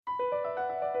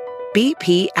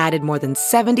BP added more than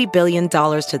 $70 billion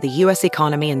to the U.S.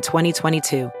 economy in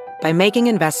 2022 by making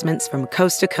investments from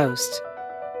coast to coast.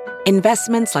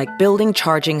 Investments like building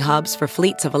charging hubs for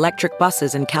fleets of electric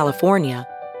buses in California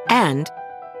and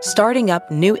starting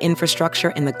up new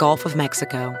infrastructure in the Gulf of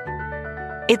Mexico.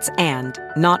 It's and,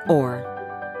 not or.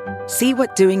 See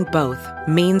what doing both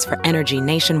means for energy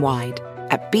nationwide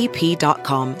at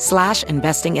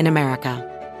bp.com/investing in America.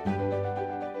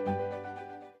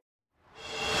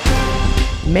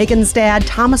 Meghan's dad,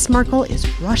 Thomas Markle, is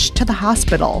rushed to the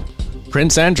hospital.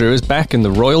 Prince Andrew is back in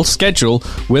the royal schedule.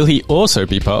 Will he also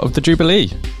be part of the Jubilee?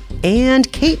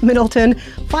 And Kate Middleton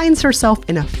finds herself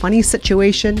in a funny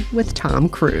situation with Tom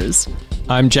Cruise.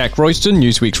 I'm Jack Royston,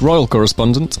 Newsweek's royal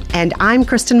correspondent. And I'm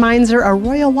Kristen Meinzer, a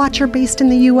royal watcher based in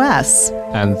the U.S.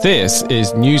 And this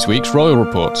is Newsweek's Royal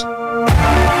Report.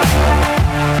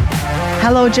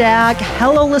 Hello, Jack.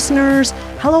 Hello, listeners.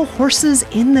 Hello, horses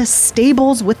in the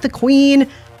stables with the Queen.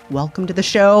 Welcome to the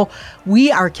show.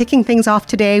 We are kicking things off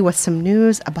today with some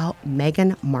news about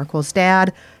Meghan Markle's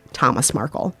dad, Thomas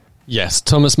Markle. Yes,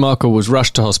 Thomas Markle was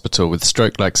rushed to hospital with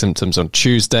stroke-like symptoms on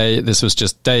Tuesday. This was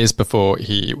just days before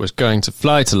he was going to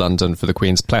fly to London for the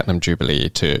Queen's Platinum Jubilee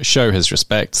to show his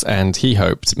respects, and he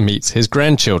hoped meet his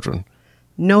grandchildren.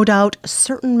 No doubt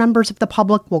certain members of the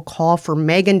public will call for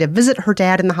Meghan to visit her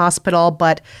dad in the hospital,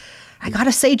 but I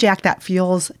gotta say, Jack, that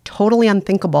feels totally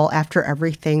unthinkable after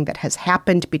everything that has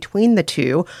happened between the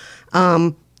two.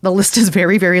 The list is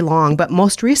very, very long, but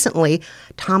most recently,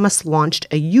 Thomas launched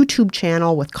a YouTube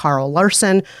channel with Carl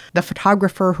Larson, the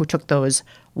photographer who took those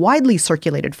widely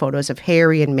circulated photos of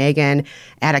Harry and Meghan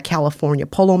at a California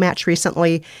polo match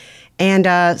recently. And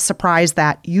surprise,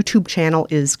 that YouTube channel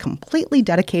is completely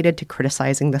dedicated to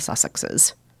criticizing the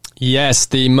Sussexes. Yes,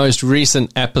 the most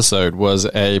recent episode was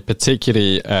a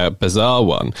particularly bizarre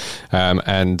one.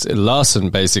 And Larson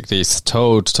basically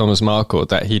told Thomas Markle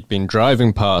that he'd been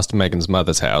driving past Meghan's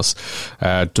mother's house,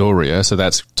 Doria, so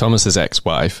that's Thomas's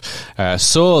ex-wife,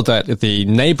 saw that the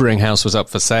neighbouring house was up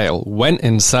for sale, went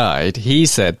inside. He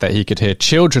said that he could hear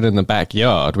children in the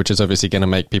backyard, which is obviously going to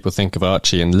make people think of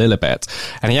Archie and Lilibet.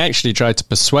 And he actually tried to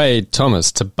persuade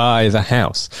Thomas to buy the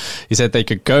house. He said they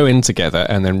could go in together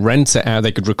and then rent it out.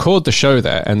 They could record the show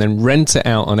there and then rent it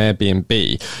out on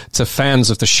Airbnb to fans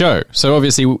of the show. So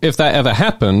obviously, if that ever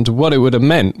happened, what it would have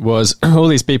meant was all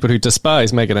these people who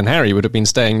despise Meghan and Harry would have been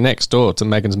staying next door to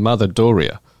Meghan's mother,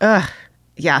 Doria.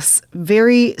 Yes,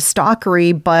 very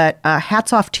stalkery, but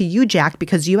hats off to you, Jack,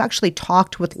 because you actually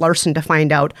talked with Larson to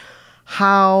find out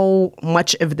how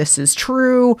much of this is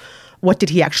true. What did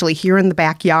he actually hear in the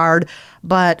backyard?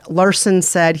 But Larson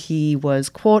said he was,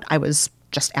 quote, "I was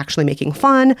just actually making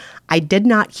fun. I did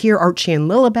not hear Archie and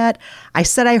Lilibet. I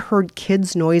said I heard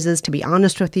kids' noises. To be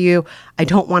honest with you, I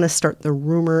don't want to start the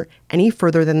rumor any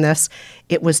further than this.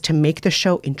 It was to make the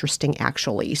show interesting,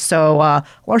 actually." So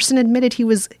Larson admitted he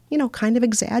was, kind of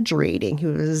exaggerating. He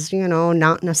was,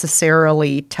 not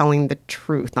necessarily telling the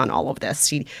truth on all of this.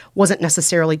 He wasn't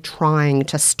necessarily trying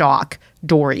to stalk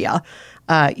Doria,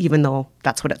 even though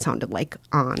that's what it sounded like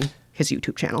on his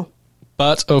YouTube channel.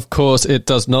 But, of course, it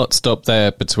does not stop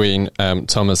there between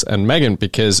Thomas and Meghan,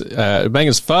 because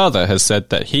Meghan's father has said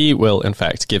that he will, in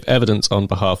fact, give evidence on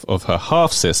behalf of her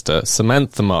half-sister,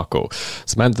 Samantha Markle.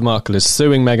 Samantha Markle is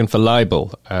suing Meghan for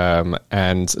libel.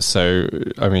 And so,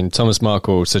 Thomas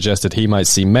Markle suggested he might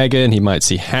see Meghan, he might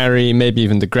see Harry, maybe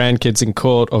even the grandkids in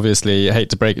court. Obviously, I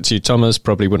hate to break it to you, Thomas,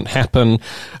 probably wouldn't happen.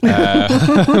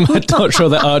 I'm not sure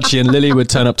that Archie and Lily would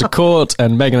turn up to court,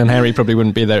 and Meghan and Harry probably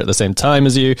wouldn't be there at the same time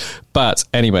as you. But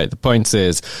anyway, the point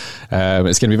is, it's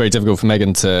going to be very difficult for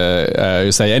Meghan to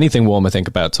say anything warm, I think,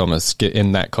 about Thomas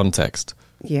in that context.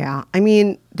 Yeah,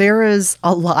 there is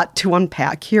a lot to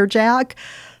unpack here, Jack.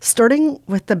 Starting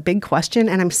with the big question,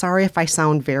 and I'm sorry if I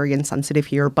sound very insensitive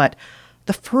here, but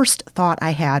the first thought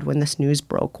I had when this news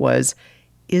broke was,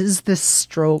 is this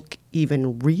stroke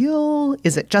even real?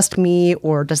 Is it just me,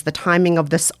 or does the timing of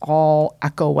this all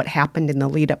echo what happened in the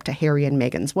lead up to Harry and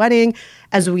Meghan's wedding?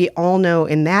 As we all know,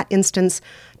 in that instance,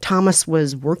 Thomas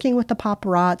was working with the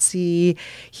paparazzi,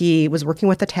 he was working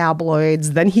with the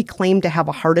tabloids, then he claimed to have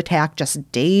a heart attack just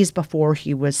days before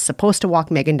he was supposed to walk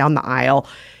Meghan down the aisle.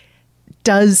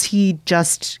 Does he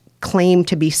just claim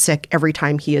to be sick every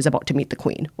time he is about to meet the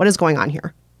Queen? What is going on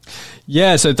here?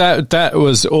 Yeah, so that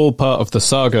was all part of the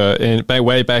saga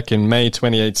way back in May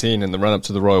 2018 in the run-up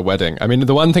to the royal wedding.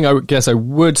 The one thing I guess I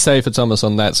would say for Thomas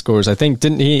on that score is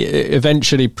didn't he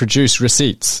eventually produce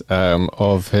receipts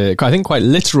of his, I think quite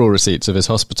literal receipts of his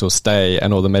hospital stay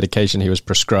and all the medication he was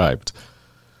prescribed?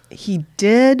 He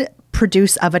did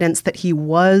produce evidence that he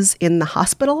was in the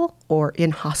hospital, or in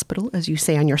hospital, as you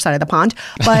say on your side of the pond.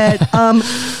 But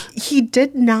he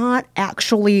did not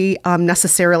actually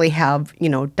necessarily have,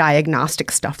 diagnostic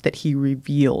stuff that he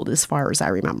revealed, as far as I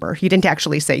remember. He didn't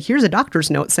actually say, here's a doctor's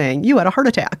note saying you had a heart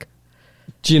attack.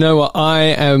 Do you know what?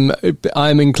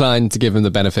 I'm inclined to give him the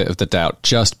benefit of the doubt,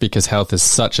 just because health is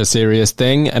such a serious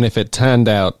thing. And if it turned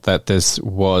out that this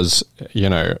was,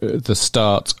 the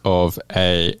start of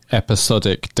a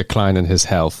episodic decline in his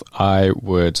health, I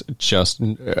would just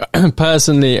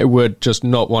personally would just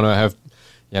not want to have,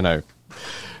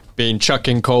 been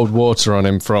chucking cold water on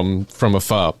him from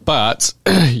afar. But,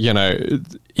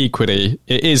 equally,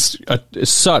 it is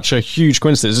such a huge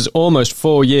coincidence. It's almost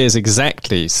 4 years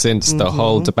exactly since the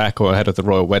whole debacle ahead of the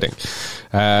royal wedding.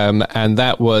 And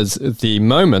that was the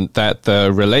moment that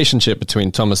the relationship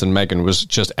between Thomas and Meghan was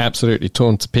just absolutely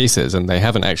torn to pieces, and they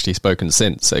haven't actually spoken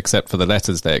since, except for the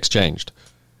letters they exchanged.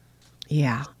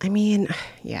 Yeah. I mean,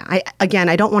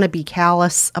 I don't want to be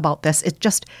callous about this.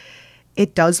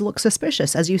 It does look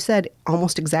suspicious. As you said,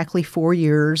 almost exactly 4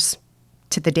 years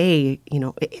to the day,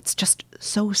 it's just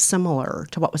so similar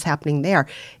to what was happening there.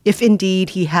 If indeed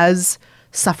he has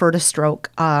suffered a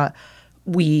stroke,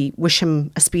 we wish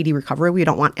him a speedy recovery. We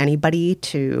don't want anybody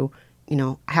to,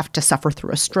 have to suffer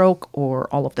through a stroke or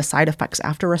all of the side effects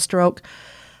after a stroke.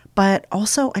 But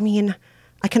also, I mean,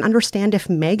 I can understand if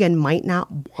Meghan might not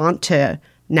want to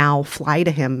now fly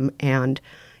to him and,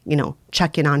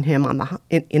 check in on him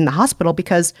in the hospital,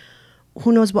 because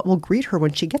who knows what will greet her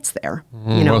when she gets there.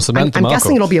 I'm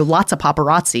guessing it'll be lots of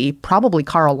paparazzi, probably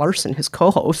Carl Larson, his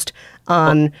co-host,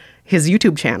 on his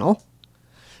YouTube channel.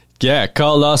 Yeah,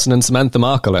 Carl Larson and Samantha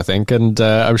Markle, I think. And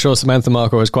I'm sure Samantha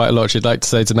Markle has quite a lot she'd like to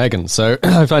say to Meghan. So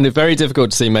I find it very difficult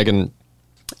to see Meghan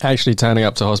actually turning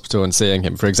up to hospital and seeing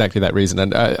him for exactly that reason.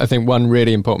 And I think one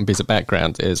really important piece of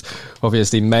background is,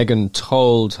 obviously, Meghan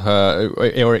told her,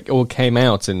 or it all came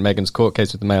out in Meghan's court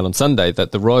case with the Mail on Sunday,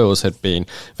 that the royals had been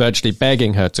virtually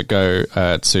begging her to go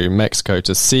to Mexico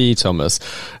to see Thomas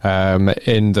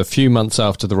in the few months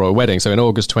after the royal wedding, so in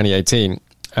August 2018.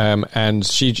 And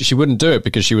she wouldn't do it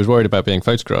because she was worried about being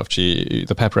photographed. The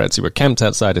paparazzi were camped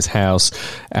outside his house,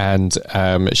 and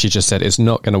she just said, it's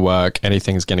not going to work.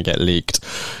 Anything's going to get leaked.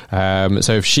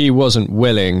 So if she wasn't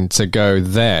willing to go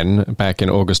then, back in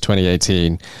August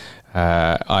 2018,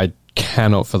 I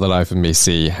cannot for the life of me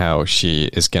see how she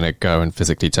is going to go and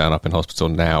physically turn up in hospital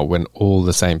now when all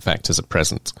the same factors are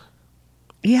present.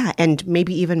 Yeah, and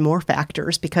maybe even more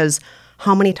factors, because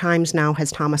how many times now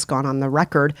has Thomas gone on the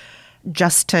record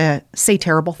just to say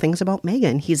terrible things about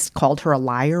Meghan? He's called her a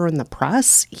liar in the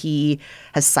press. He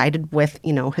has sided with,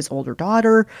 his older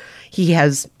daughter. He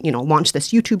has, launched this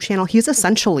YouTube channel. He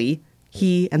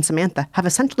and Samantha have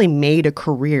essentially made a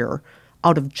career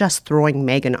out of just throwing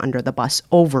Meghan under the bus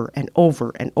over and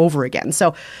over and over again.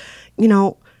 So,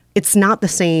 it's not the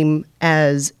same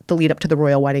as the lead up to the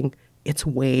royal wedding. It's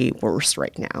way worse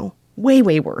right now. Way,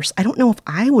 way worse. I don't know if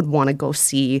I would want to go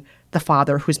see the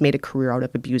father who's made a career out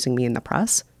of abusing me in the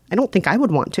press. I don't think I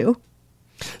would want to.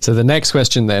 So the next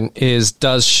question then is,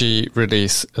 does she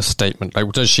release a statement?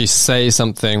 Like, does she say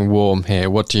something warm here?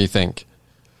 What do you think?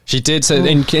 She did say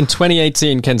in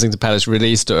 2018, Kensington Palace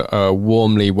released a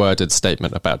warmly worded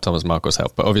statement about Thomas Markle's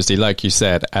health. But obviously, like you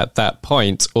said, at that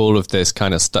point, all of this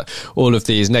kind of stuff, all of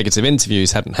these negative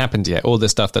interviews hadn't happened yet. All the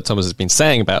stuff that Thomas has been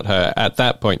saying about her, at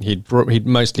that point, he'd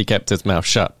mostly kept his mouth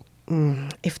shut.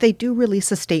 If they do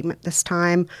release a statement this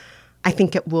time, I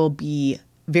think it will be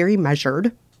very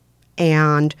measured,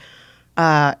 and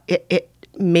it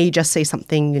may just say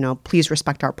something, please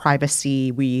respect our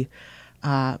privacy. We,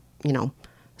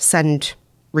 send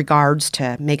regards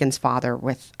to Meghan's father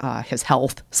with his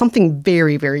health. Something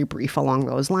very, very brief along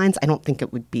those lines. I don't think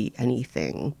it would be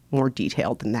anything more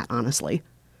detailed than that, honestly.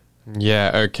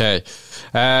 Yeah, okay.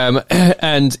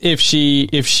 And if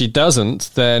she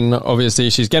doesn't, then obviously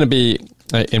she's going to be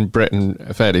in Britain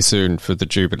fairly soon for the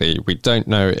Jubilee. We don't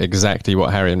know exactly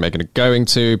what Harry and Meghan are going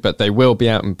to, but they will be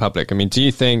out in public. I mean, do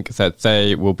you think that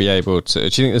they will be able to... Do you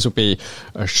think this will be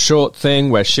a short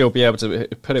thing where she'll be able to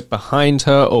put it behind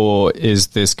her, or is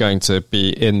this going to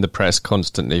be in the press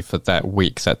constantly for that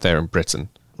week that they're in Britain?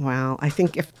 Well, I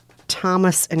think if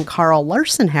Thomas and Carl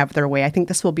Larson have their way, I think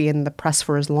this will be in the press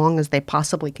for as long as they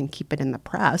possibly can keep it in the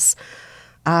press.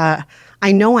 I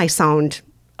know I sound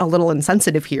a little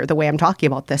insensitive here, the way I'm talking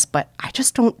about this, but I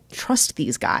just don't trust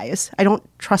these guys. I don't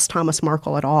trust Thomas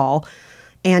Markle at all.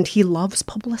 And he loves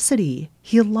publicity.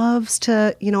 He loves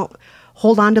to,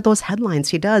 hold on to those headlines.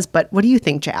 He does. But what do you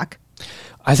think, Jack?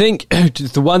 I think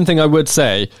the one thing I would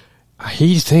say,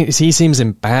 he seems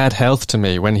in bad health to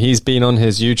me when he's been on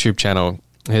his YouTube channel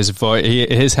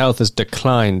his health has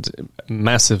declined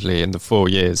massively in the 4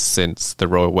 years since the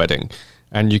royal wedding.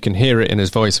 And you can hear it in his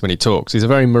voice when he talks. He's a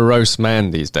very morose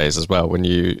man these days as well when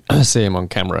you see him on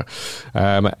camera.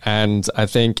 And I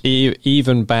think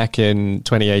even back in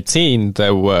 2018,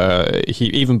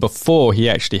 even before he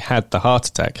actually had the heart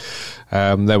attack,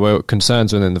 there were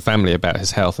concerns within the family about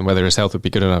his health and whether his health would be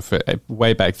good enough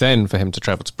way back then for him to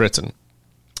travel to Britain.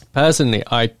 Personally,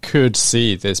 I could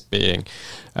see this being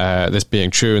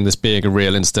true and this being a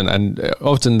real incident. And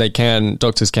often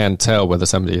doctors can tell whether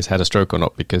somebody has had a stroke or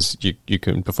not because you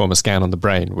can perform a scan on the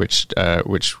brain, which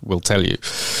will tell you.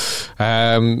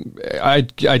 I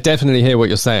definitely hear what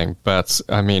you're saying, but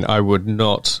I mean, I would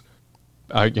not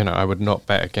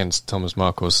bet against Thomas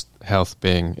Markle's health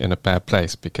being in a bad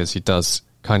place because he does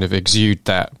kind of exude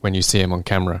that when you see him on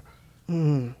camera.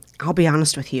 I'll be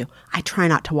honest with you. I try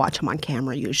not to watch him on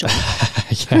camera usually.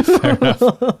 Yeah, fair enough.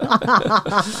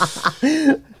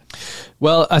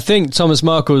 Well, I think Thomas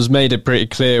Markle's made it pretty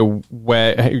clear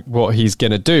what he's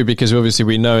going to do, because obviously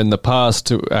we know in the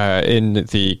past, in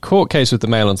the court case with the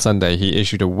Mail on Sunday, he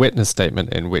issued a witness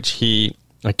statement in which he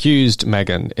accused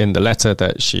Meghan in the letter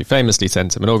that she famously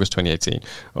sent him in August 2018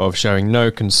 of showing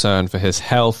no concern for his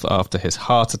health after his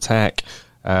heart attack.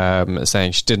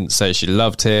 Saying she didn't say she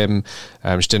loved him,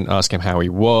 she didn't ask him how he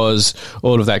was,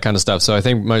 all of that kind of stuff. So I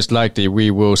think most likely we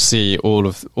will see all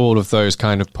of those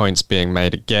kind of points being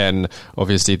made again.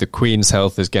 Obviously, the Queen's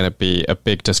health is going to be a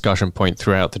big discussion point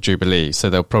throughout the Jubilee. So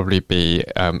there'll probably be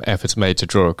efforts made to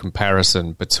draw a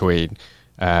comparison between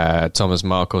Thomas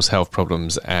Markle's health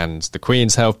problems and the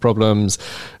Queen's health problems.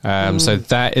 So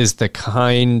that is the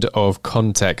kind of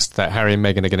context that Harry and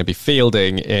Meghan are going to be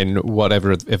fielding in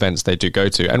whatever events they do go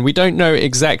to. And we don't know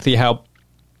exactly how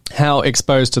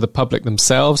exposed to the public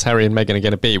themselves Harry and Meghan are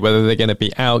going to be, whether they're going to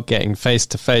be out getting face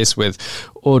to face with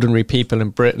ordinary people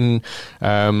in Britain,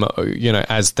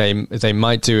 as they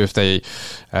might do if they,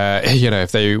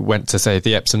 if they went to, say,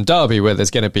 the Epsom Derby, where there's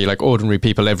going to be like ordinary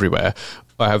people everywhere.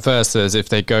 Versus if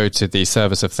they go to the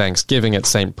service of Thanksgiving at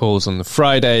St. Paul's on the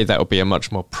Friday, that will be a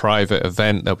much more private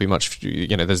event. There'll be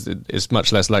it's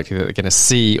much less likely that they're going to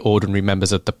see ordinary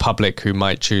members of the public who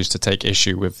might choose to take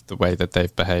issue with the way that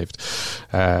they've behaved,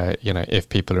 if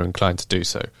people are inclined to do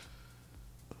so.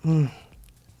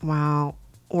 Wow.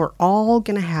 We're all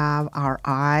going to have our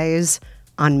eyes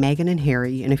on Meghan and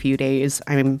Harry in a few days.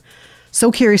 I'm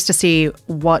so curious to see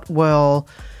what will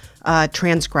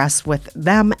transgress with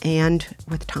them and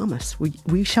with Thomas.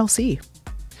 We shall see.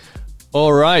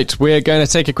 All right, we're going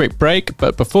to take a quick break,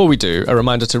 but before we do, a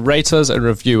reminder to rate us and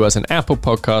review us in Apple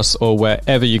Podcasts or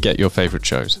wherever you get your favorite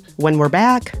shows. When we're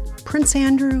back, Prince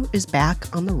Andrew is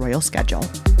back on the royal schedule.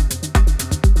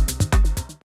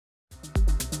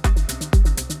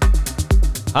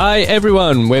 Hi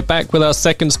everyone, we're back with our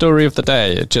second story of the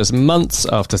day, just months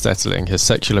after settling his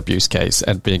sexual abuse case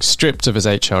and being stripped of his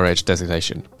HRH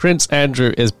designation. Prince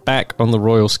Andrew is back on the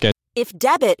royal schedule. If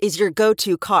debit is your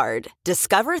go-to card,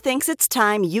 Discover thinks it's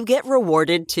time you get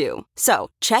rewarded too.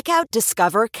 So, check out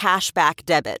Discover Cashback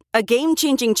Debit, a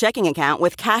game-changing checking account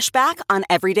with cash back on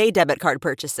everyday debit card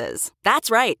purchases.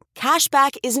 That's right,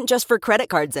 cashback isn't just for credit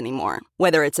cards anymore.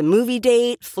 Whether it's a movie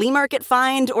date, flea market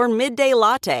find, or midday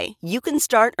latte, you can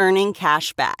start earning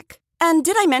cash back. And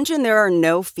did I mention there are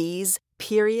no fees,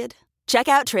 period? Check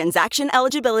out transaction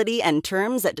eligibility and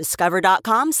terms at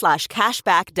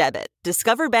discover.com/cashbackdebit.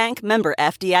 Discover Bank, member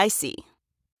FDIC.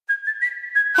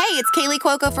 Hey, it's Kaylee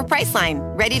Cuoco for Priceline.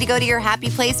 Ready to go to your happy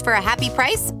place for a happy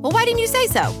price? Well, why didn't you say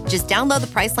so? Just download the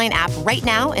Priceline app right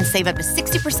now and save up to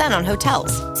 60% on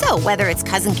hotels. So whether it's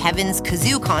Cousin Kevin's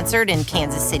Kazoo Concert in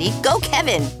Kansas City, go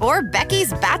Kevin, or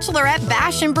Becky's Bachelorette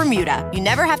Bash in Bermuda, you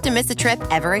never have to miss a trip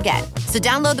ever again. So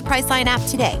download the Priceline app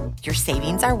today. Your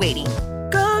savings are waiting.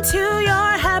 Go to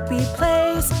your happy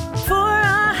place for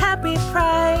a happy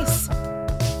price.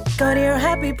 Go to your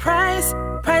happy price,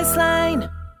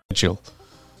 Priceline. Jill.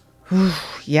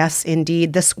 Yes,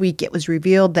 indeed. This week it was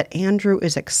revealed that Andrew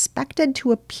is expected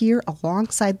to appear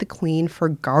alongside the Queen for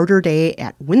Garter Day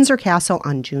at Windsor Castle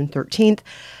on June 13th.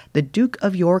 The Duke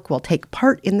of York will take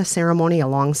part in the ceremony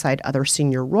alongside other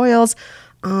senior royals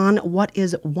on what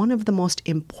is one of the most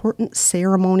important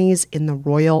ceremonies in the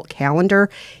royal calendar.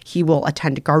 He will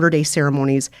attend Garter Day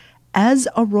ceremonies as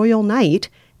a royal knight,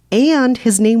 and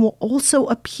his name will also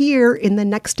appear in the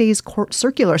next day's court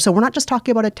circular. So we're not just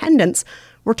talking about attendance,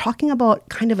 we're talking about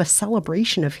kind of a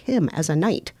celebration of him as a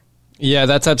knight. Yeah,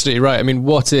 that's absolutely right. I mean,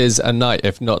 what is a knight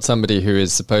if not somebody who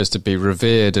is supposed to be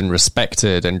revered and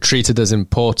respected and treated as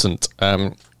important?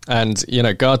 And,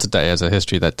 Garter Day has a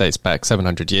history that dates back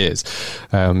 700 years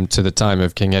to the time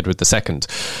of King Edward II.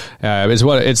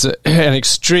 It's an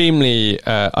extremely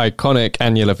iconic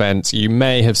annual event. You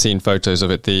may have seen photos of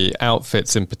it. The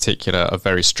outfits in particular are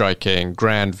very striking,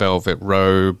 grand velvet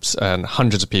robes, and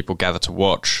hundreds of people gather to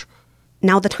watch.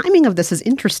 Now, the timing of this is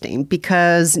interesting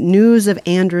because news of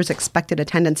Andrew's expected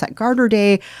attendance at Garter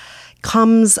Day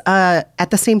comes at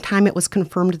the same time it was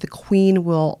confirmed the Queen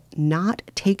will not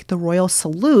take the royal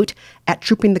salute at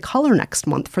Trooping the Colour next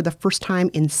month for the first time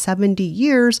in 70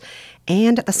 years,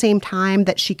 and at the same time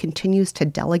that she continues to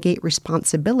delegate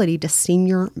responsibility to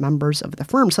senior members of the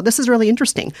firm. So this is really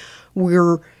interesting.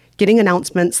 We're getting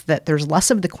announcements that there's less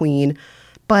of the Queen,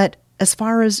 but as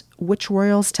far as which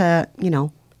royals to,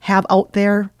 have out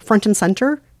there front and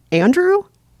center, Andrew?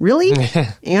 Really?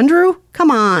 Andrew?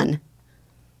 Come on.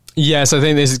 Yes, I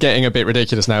think this is getting a bit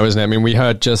ridiculous now, isn't it? I mean, we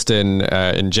heard just in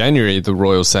January the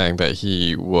royals saying that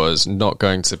he was not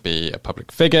going to be a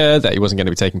public figure, that he wasn't going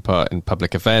to be taking part in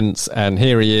public events, and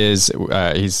here he is.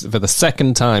 He's for the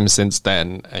second time since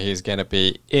then. He's going to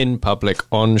be in public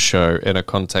on show in a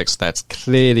context that's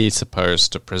clearly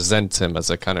supposed to present him as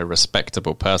a kind of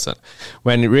respectable person,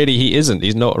 when really he isn't.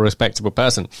 He's not a respectable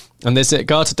person. And this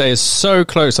Garter Day is so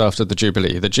close after the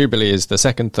Jubilee. The Jubilee is the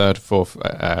 2nd, 3rd,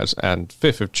 4th, and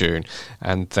 5th of June,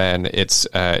 and then it's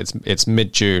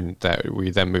mid-June that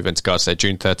we then move into Garter Day,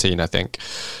 June 13, I think.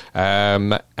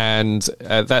 And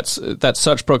that's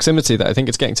such proximity that I think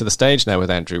it's getting to the stage now with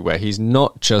Andrew where he's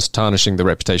not just tarnishing the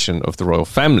reputation of the royal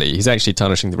family, he's actually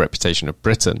tarnishing the reputation of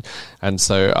Britain. And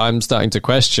so I'm starting to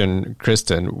question,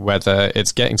 Kristen, whether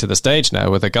it's getting to the stage now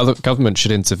where the government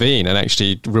should intervene and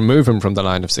actually remove him from the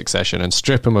line of succession and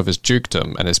strip him of his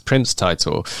dukedom and his prince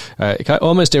title,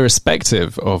 almost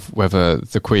irrespective of whether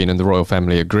the Queen and the royal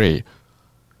family agree.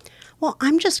 Well,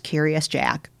 I'm just curious,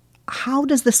 Jack. How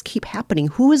does this keep happening?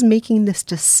 Who is making this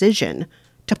decision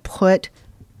to put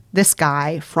this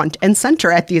guy front and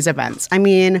center at these events? I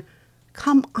mean,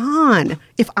 come on.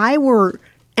 If I were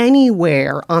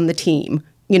anywhere on the team,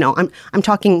 I'm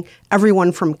talking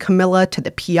everyone from Camilla to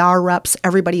the PR reps,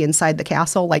 everybody inside the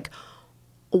castle, like,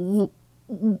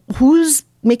 who's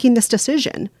making this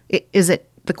decision? Is it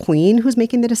the Queen who's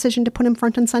making the decision to put him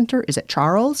front and center? Is it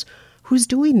Charles? Who's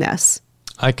doing this?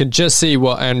 I can just see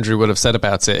what Andrew would have said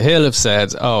about it. He'll have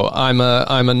said, I'm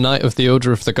a Knight of the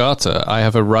Order of the Garter. I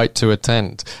have a right to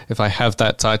attend. If I have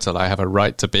that title, I have a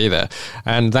right to be there.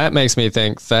 And that makes me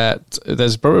think that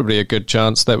there's probably a good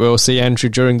chance that we'll see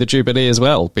Andrew during the Jubilee as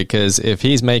well, because if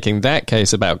he's making that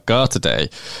case about Garter Day,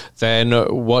 then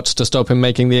what's to stop him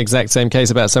making the exact same case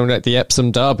about something like the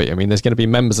Epsom Derby? I mean, there's going to be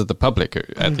members of the public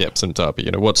at the Epsom Derby.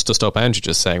 What's to stop Andrew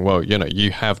just saying, well, you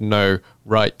have no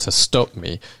right to stop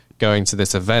me going to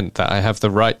this event that I have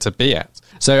the right to be at.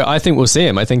 So I think we'll see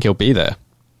him. I think he'll be there.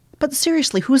 But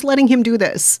seriously, who's letting him do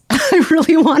this? I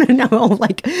really want to know.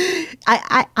 Like,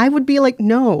 I would be like,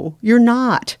 no, you're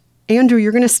not. Andrew,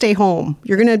 you're going to stay home.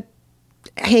 You're going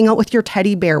to hang out with your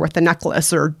teddy bear with the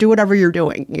necklace or do whatever you're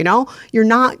doing, You're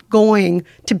not going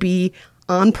to be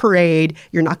on parade.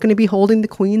 You're not going to be holding the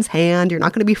Queen's hand. You're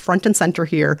not going to be front and center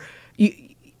here. You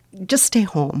just stay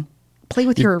home. Play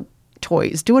with your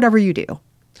toys. Do whatever you do.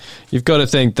 You've got to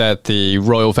think that the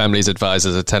royal family's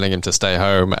advisors are telling him to stay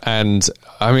home. And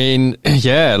I mean,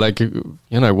 yeah,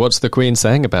 what's the Queen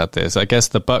saying about this? I guess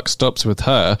the buck stops with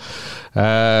her.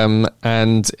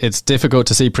 And it's difficult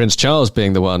to see Prince Charles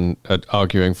being the one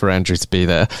arguing for Andrew to be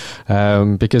there.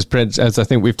 Because as I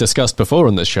think we've discussed before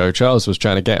on this show, Charles was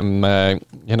trying to get him,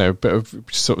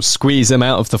 sort of squeeze him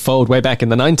out of the fold way back in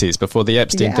the 90s before the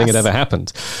Epstein thing had ever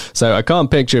happened. So I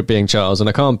can't picture it being Charles, and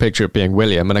I can't picture it being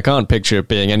William, and I can't picture it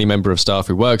being any member of staff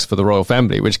who works for the royal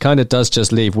family, which kind of does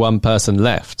just leave one person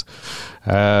left.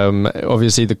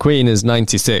 Obviously the Queen is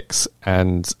 96,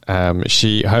 and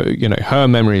her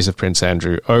memories of Prince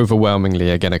Andrew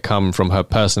overwhelmingly are going to come from her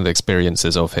personal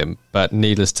experiences of him. But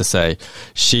needless to say,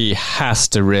 she has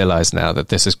to realize now that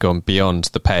this has gone beyond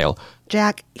the pale.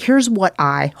 Jack, here's what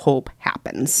I hope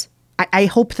happens. I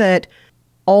hope that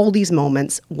all these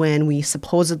moments when we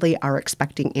supposedly are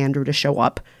expecting Andrew to show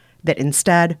up, that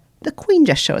instead the Queen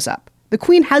just shows up. The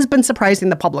Queen has been surprising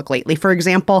the public lately. For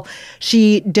example,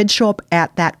 she did show up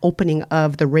at that opening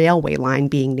of the railway line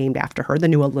being named after her, the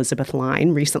new Elizabeth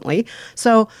line, recently.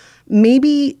 So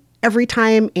maybe every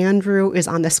time Andrew is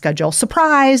on the schedule,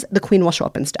 surprise, the Queen will show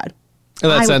up instead. Oh,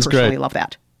 that sounds great. I would personally love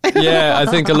that. Yeah, I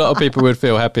think a lot of people would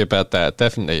feel happy about that.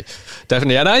 Definitely.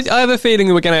 And I have a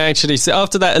feeling we're going to actually see,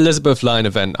 after that Elizabeth line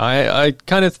event, I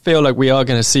kind of feel like we are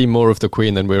going to see more of the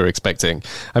Queen than we were expecting.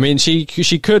 I mean, she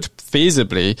could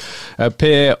feasibly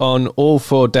appear on all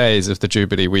 4 days of the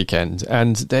Jubilee weekend.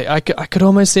 And I could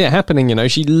almost see it happening. You know,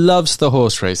 she loves the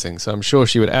horse racing. So I'm sure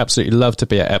she would absolutely love to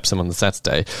be at Epsom on the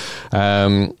Saturday.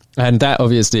 And that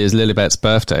obviously is Lilibet's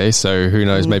birthday, so who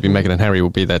knows, maybe Meghan and Harry will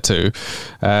be there too.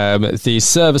 The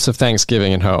service of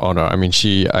Thanksgiving in her honour, I mean,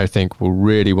 she, I think, will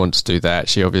really want to do that.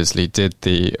 She obviously did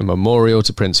the memorial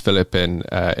to Prince Philip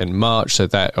in March, so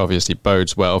that obviously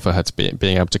bodes well for her to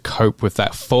being able to cope with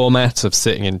that format of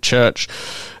sitting in church.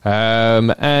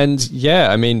 And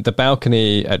yeah, I mean, the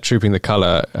balcony at Trooping the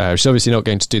Colour, she's obviously not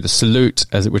going to do the salute,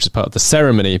 which is part of the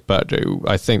ceremony, but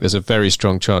I think there's a very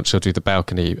strong chance she'll do the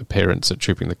balcony appearance at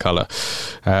Trooping the Colour.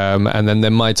 And then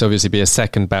there might obviously be a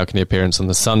second balcony appearance on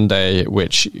the Sunday,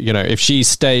 which, you know, if she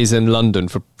stays in London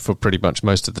for pretty much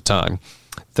most of the time,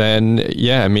 then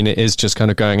yeah, I mean, it is just kind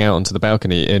of going out onto the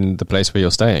balcony in the place where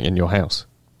you're staying, in your house.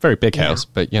 Very big house,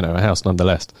 but, you know, a house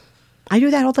nonetheless. I do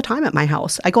that all the time at my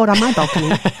house. I go out on my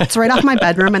balcony. It's right off my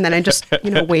bedroom, and then I just,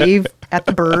 wave at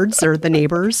the birds or the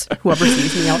neighbors, whoever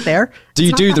sees me out there. Do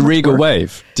you do the regal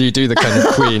wave? Do you do the kind of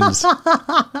Queen's?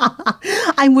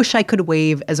 I wish I could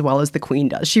wave as well as the Queen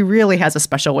does. She really has a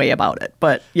special way about it.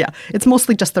 But yeah, it's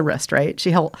mostly just the wrist, right?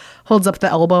 She holds up the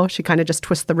elbow. She kind of just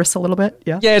twists the wrist a little bit.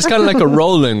 Yeah. Yeah, it's kind of like a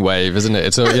rolling wave, isn't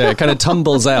it? It kind of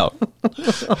tumbles out.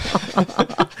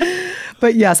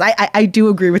 But yes, I do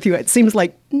agree with you. It seems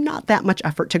like not that much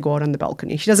effort to go out on the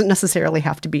balcony. She doesn't necessarily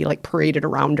have to be like paraded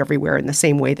around everywhere in the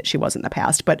same way that she was in the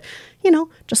past. But,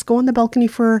 just go on the balcony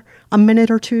for a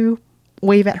minute or two,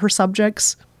 wave at her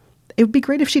subjects. It would be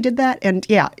great if she did that. And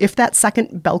yeah, if that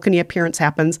second balcony appearance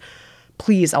happens,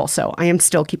 please also, I am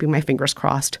still keeping my fingers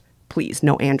crossed. Please,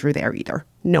 no Andrew there either.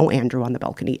 No Andrew on the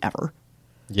balcony ever.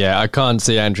 Yeah, I can't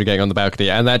see Andrew getting on the balcony,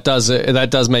 and that does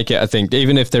make it, I think,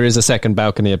 even if there is a second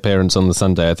balcony appearance on the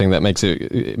Sunday, I think that makes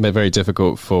it very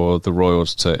difficult for the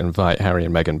royals to invite Harry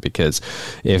and Meghan, because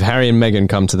if Harry and Meghan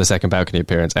come to the second balcony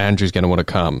appearance, Andrew's going to want to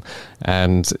come,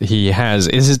 and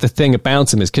this is the thing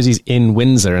about him, is because he's in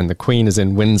Windsor and the Queen is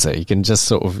in Windsor, he can just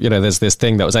sort of, there's this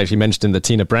thing that was actually mentioned in the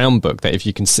Tina Brown book, that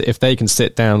if they can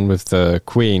sit down with the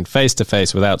Queen face to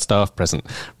face without staff present,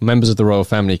 members of the royal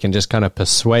family can just kind of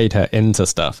persuade her into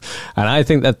stuff. And I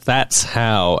think that's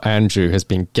how Andrew has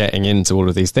been getting into all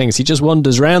of these things. He just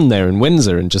wanders around there in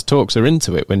Windsor and just talks her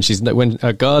into it when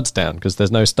her guard's down because there's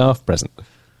no staff present.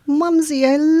 Mumsy,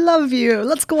 I love you.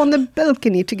 Let's go on the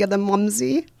balcony together,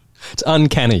 Mumsy. It's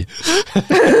uncanny. I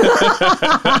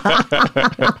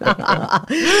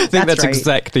think that's right.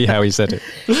 Exactly how he said it.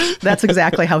 That's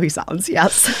exactly how he sounds,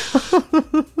 yes.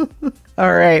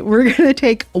 All right, we're going to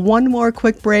take one more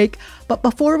quick break. But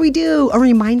before we do, a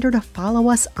reminder to follow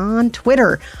us on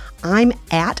Twitter. I'm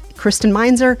at Kristen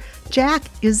Meinzer. Jack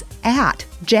is at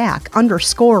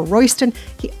Jack_Royston.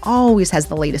 He always has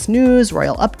the latest news,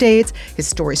 royal updates, his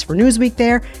stories for Newsweek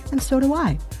there, and so do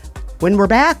I. When we're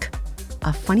back,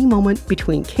 a funny moment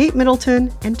between Kate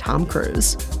Middleton and Tom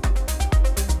Cruise.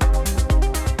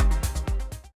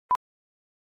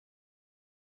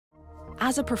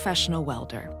 As a professional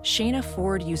welder, Shayna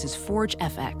Ford uses Forge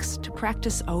FX to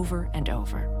practice over and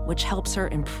over, which helps her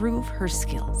improve her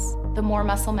skills. The more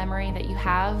muscle memory that you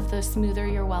have, the smoother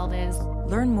your weld is.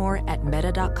 Learn more at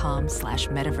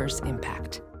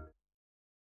meta.com/metaverseimpact.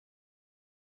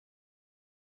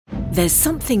 There's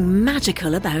something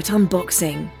magical about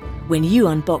unboxing. When you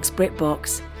unbox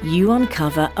BritBox, you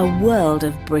uncover a world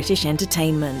of British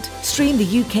entertainment. Stream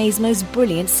the UK's most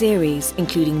brilliant series,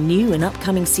 including new and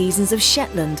upcoming seasons of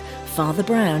Shetland, Father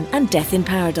Brown and Death in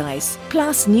Paradise.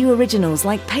 Plus new originals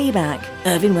like Payback,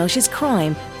 Irving Welsh's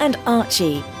Crime and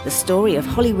Archie, the story of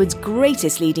Hollywood's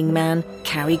greatest leading man,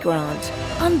 Cary Grant.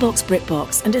 Unbox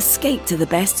BritBox and escape to the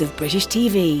best of British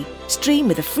TV. Stream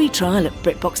with a free trial at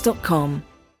BritBox.com.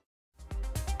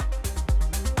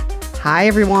 Hi,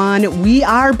 everyone. We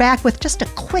are back with just a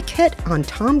quick hit on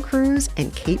Tom Cruise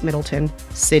and Kate Middleton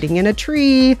sitting in a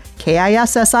tree.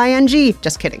 Kissing.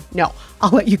 Just kidding. No, I'll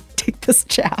let you take this,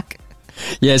 Jack.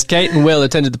 Yes, Kate and Will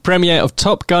attended the premiere of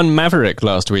Top Gun Maverick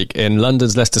last week in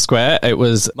London's Leicester Square. It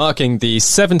was marking the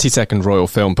 72nd royal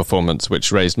film performance,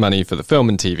 which raised money for the film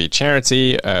and TV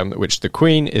charity, which the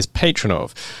Queen is patron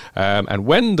of. And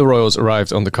when the royals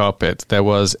arrived on the carpet, there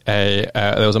was a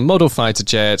model fighter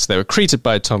jet. They were greeted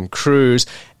by Tom Cruise,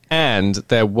 and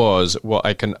there was what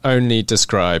I can only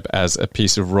describe as a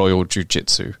piece of royal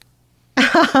jiu-jitsu.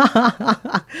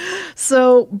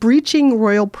 So, breaching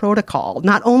royal protocol,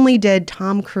 not only did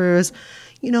Tom Cruise,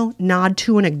 nod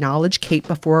to and acknowledge Kate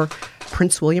before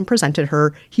Prince William presented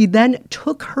her. He then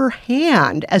took her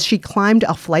hand as she climbed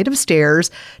a flight of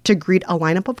stairs to greet a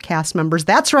lineup of cast members.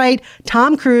 That's right,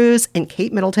 Tom Cruise and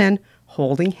Kate Middleton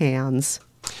holding hands.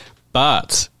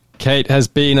 But Kate has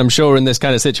been, I'm sure, in this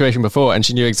kind of situation before, and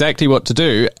she knew exactly what to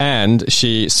do, and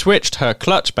she switched her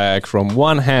clutch bag from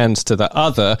one hand to the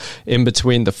other in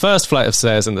between the first flight of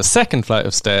stairs and the second flight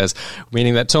of stairs,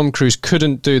 meaning that Tom Cruise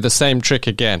couldn't do the same trick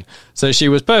again. So she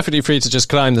was perfectly free to just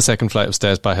climb the second flight of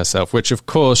stairs by herself, which of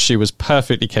course she was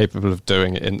perfectly capable of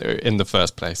doing in the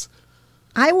first place.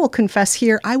 I will confess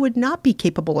here, I would not be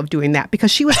capable of doing that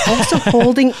because she was also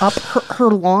holding up her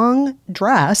long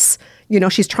dress. You know,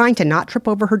 she's trying to not trip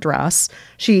over her dress.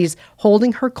 She's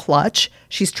holding her clutch.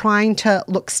 She's trying to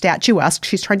look statuesque.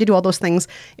 She's trying to do all those things.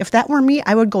 If that were me,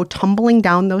 I would go tumbling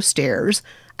down those stairs.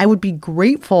 I would be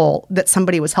grateful that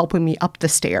somebody was helping me up the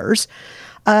stairs.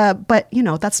 But, you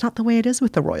know, that's not the way it is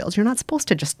with the royals. You're not supposed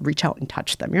to just reach out and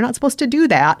touch them. You're not supposed to do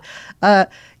that.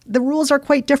 The rules are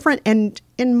quite different and,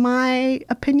 in my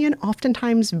opinion,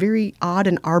 oftentimes very odd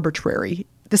and arbitrary.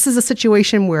 This is a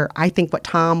situation where I think what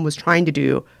Tom was trying to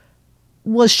do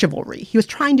was chivalry. He was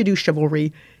trying to do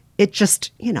chivalry. It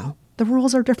just, you know, the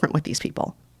rules are different with these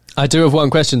people. I do have one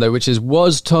question, though, which is,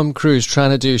 was Tom Cruise trying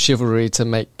to do chivalry to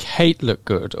make Kate look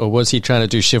good, or was he trying to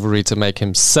do chivalry to make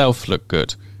himself look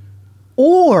good?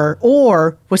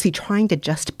 Or was he trying to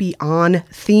just be on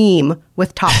theme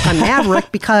with Top Gun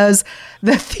Maverick because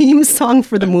the theme song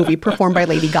for the movie performed by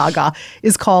Lady Gaga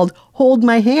is called Hold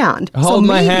My Hand. Hold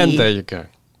My Hand, there you go.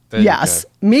 Yes,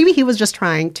 maybe he was just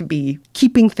trying to be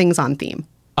keeping things on theme.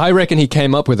 I reckon he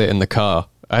came up with it in the car.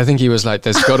 I think he was like,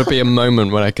 there's got to be a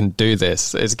moment when I can do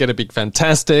this. It's going to be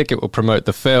fantastic. It will promote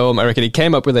the film. I reckon he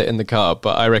came up with it in the car,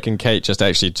 but I reckon Kate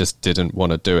just didn't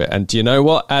want to do it. And do you know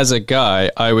what? As a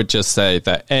guy, I would just say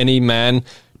that any man,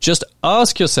 just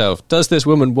ask yourself, does this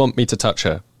woman want me to touch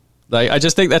her? Like, I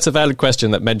just think that's a valid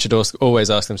question that men should always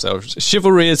ask themselves.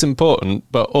 Chivalry is important,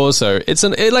 but also it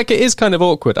is kind of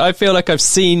awkward. I feel like I've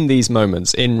seen these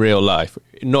moments in real life,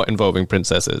 not involving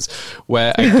princesses,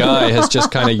 where a guy has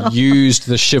just kind of used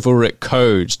the chivalric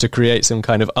code to create some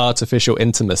kind of artificial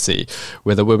intimacy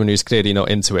with a woman who's clearly not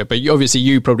into it. But obviously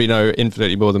you probably know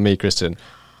infinitely more than me, Kristen.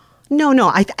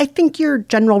 No, I think your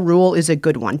general rule is a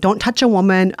good one. Don't touch a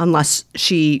woman unless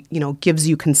she, gives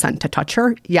you consent to touch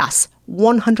her. Yes,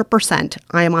 100%.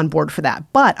 I am on board for that.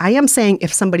 But I am saying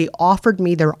if somebody offered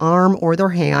me their arm or their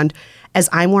hand as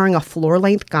I'm wearing a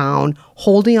floor-length gown,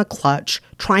 holding a clutch,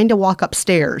 trying to walk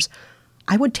upstairs,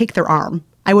 I would take their arm.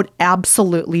 I would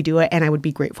absolutely do it, and I would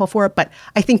be grateful for it. But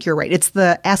I think you're right. It's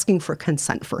the asking for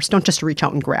consent first. Don't just reach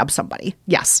out and grab somebody.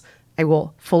 Yes, I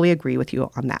will fully agree with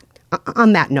you on that.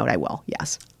 On that note, I will,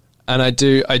 yes. And I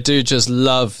do just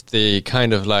love the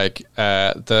kind of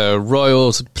the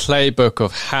royals playbook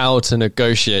of how to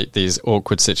negotiate these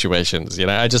awkward situations.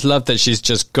 I just love that she's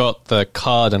just got the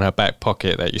card in her back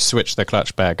pocket that you switch the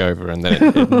clutch bag over and then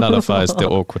it nullifies the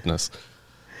awkwardness.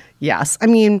 Yes. I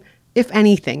mean, if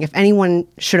anyone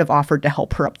should have offered to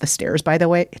help her up the stairs, by the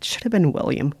way, it should have been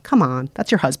William. Come on,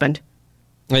 that's your husband.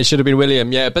 It should have been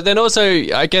William, yeah. But then also,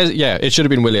 I guess, yeah, it should have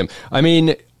been William. I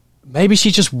mean, maybe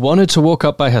she just wanted to walk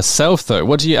up by herself, though.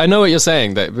 I know what you're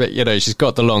saying, that she's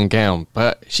got the long gown,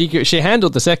 but she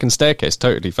handled the second staircase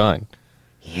totally fine.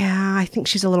 Yeah, I think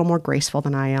she's a little more graceful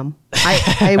than I am.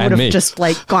 I would have just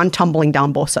gone tumbling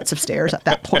down both sets of stairs at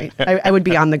that point. I would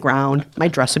be on the ground. My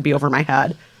dress would be over my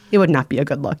head. It would not be a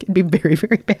good look. It'd be very,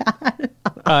 very bad.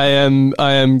 I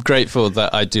am grateful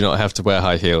that I do not have to wear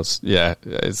high heels. Yeah,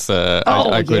 it's.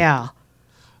 Yeah.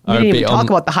 We didn't even talk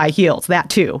about the high heels. That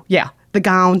too. Yeah, the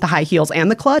gown, the high heels, and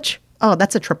the clutch. Oh,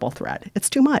 that's a triple threat. It's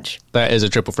too much. That is a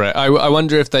triple threat. I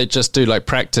wonder if they just do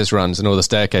practice runs in all the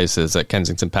staircases at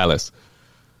Kensington Palace.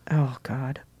 Oh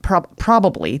God,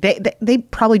 probably. They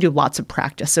probably do lots of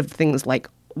practice of things like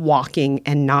walking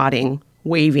and nodding,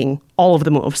 waving, all of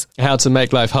the moves. How to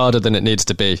make life harder than it needs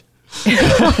to be.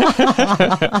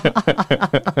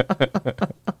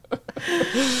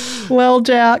 Well,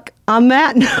 Jack, on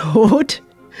that note,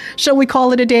 shall we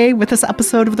call it a day with this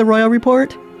episode of the Royal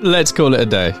Report? Let's call it a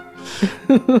day.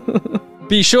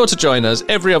 Be sure to join us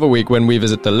every other week when we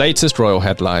visit the latest royal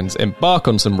headlines, embark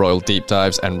on some royal deep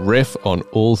dives, and riff on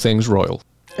all things royal.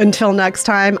 Until next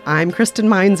time, I'm Kristen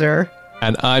Meinzer.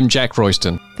 And I'm Jack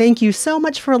Royston. Thank you so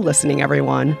much for listening,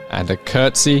 everyone. And a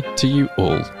curtsy to you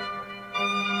all.